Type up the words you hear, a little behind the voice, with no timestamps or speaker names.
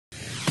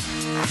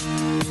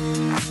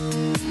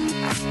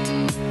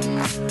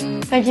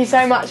Thank you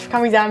so much for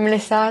coming down,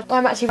 Melissa.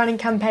 I'm actually running a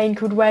campaign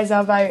called Where's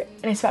Our Vote,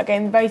 and it's about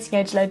getting the voting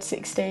age low to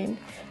 16.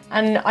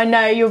 And I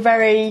know you're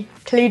very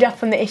clued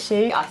up on the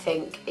issue. I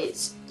think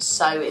it's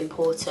so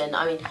important.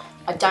 I mean,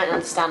 I don't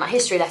understand, like,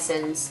 history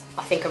lessons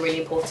I think are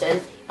really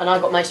important, and I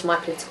got most of my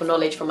political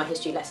knowledge from my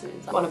history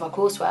lessons. One of our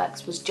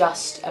courseworks was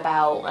just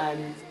about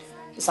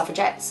the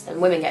suffragettes and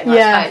women getting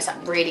rights to votes.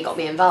 That really got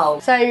me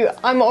involved. So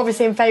I'm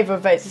obviously in favour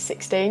of votes at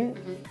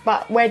 16,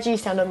 but where do you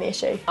stand on the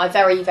issue? I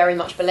very, very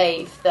much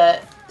believe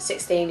that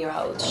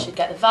 16-year-olds should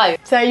get the vote.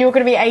 So you're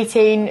going to be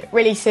 18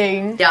 really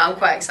soon. Yeah, I'm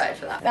quite excited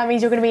for that. That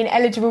means you're going to be an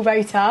eligible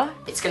voter.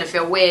 It's going to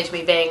feel weird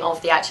me being of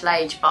the actual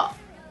age, but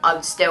I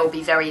would still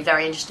be very,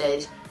 very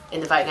interested in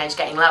the voting age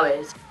getting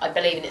lowered. I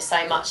believe in it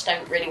so much,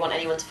 don't really want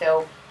anyone to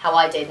feel how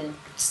I did, and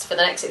for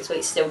the next 6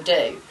 weeks still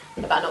do,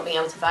 about not being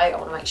able to vote. I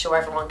want to make sure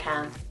everyone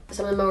can.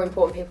 Some of the more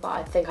important people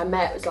I think I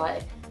met was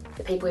like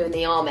the people in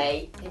the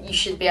army. You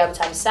should be able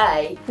to have a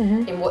say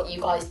in what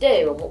you guys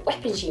do and what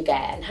weapons you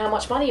get and how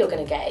much money you're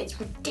going to get. It's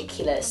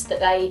ridiculous that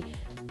they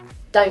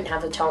don't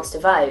have a chance to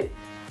vote.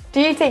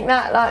 Do you think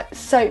that like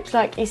soaps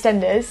like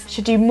Eastenders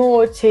should do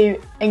more to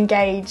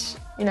engage,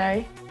 you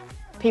know,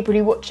 people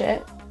who watch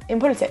it in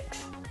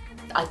politics?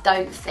 I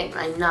don't think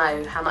they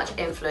know how much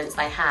influence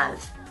they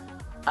have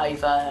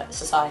over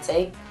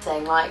society.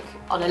 Saying like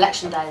on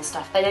election day and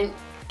stuff, they don't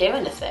do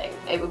anything.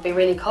 It would be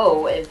really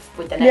cool if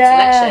with the next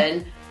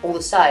election all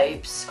the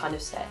soaps kind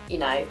of said, you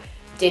know,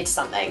 did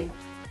something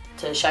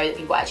to show that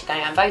people are actually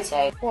going out and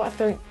voting. What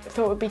I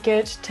thought would be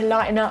good to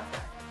lighten up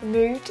the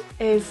mood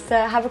is to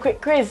have a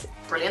quick quiz.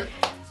 Brilliant.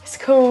 It It's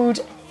called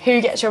Who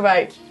Gets Your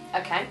Vote?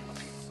 Okay.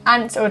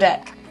 Ant or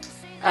Deck?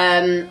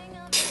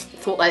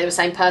 Thought they were the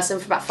same person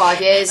for about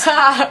 5 years.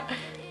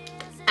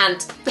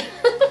 Ant.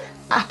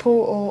 Apple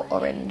or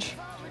orange?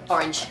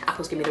 Orange.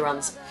 Apples give me the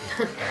runs.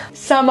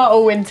 Summer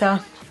or winter?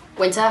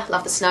 Winter.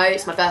 Love the snow.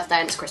 It's my birthday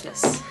and it's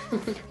Christmas.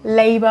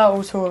 Labour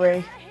or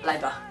Tory?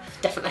 Labour.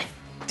 Definitely.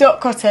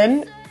 Dot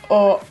Cotton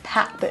or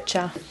Pat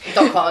Butcher?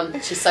 Dot Cotton.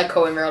 She's so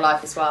cool in real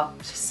life as well.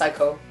 She's so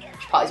cool.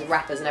 She parties with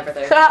rappers and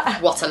everything.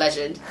 What a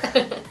legend.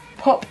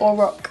 Pop or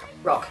rock?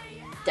 Rock.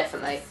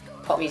 Definitely.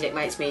 Pop music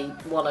makes me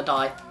want to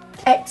die.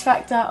 X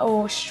Factor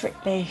or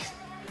Strictly?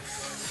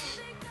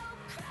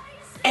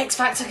 X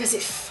Factor because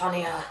it's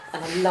funnier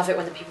and I love it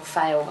when the people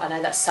fail. I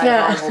know that's so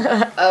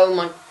horrible. Oh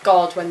my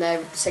god, when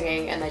they're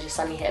singing and they just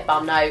suddenly hit a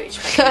bum note, it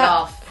just makes me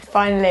laugh.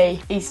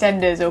 Finally,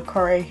 Eastenders or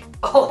Corrie?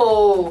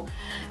 Oh,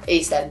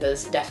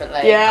 Eastenders,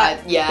 definitely. Yeah.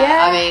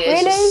 I mean,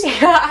 it's really?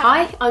 just...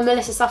 Hi, I'm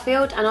Melissa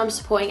Suffield and I'm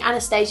supporting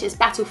Anastasia's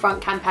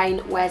Battlefront campaign,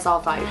 Where's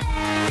Our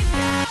Vote?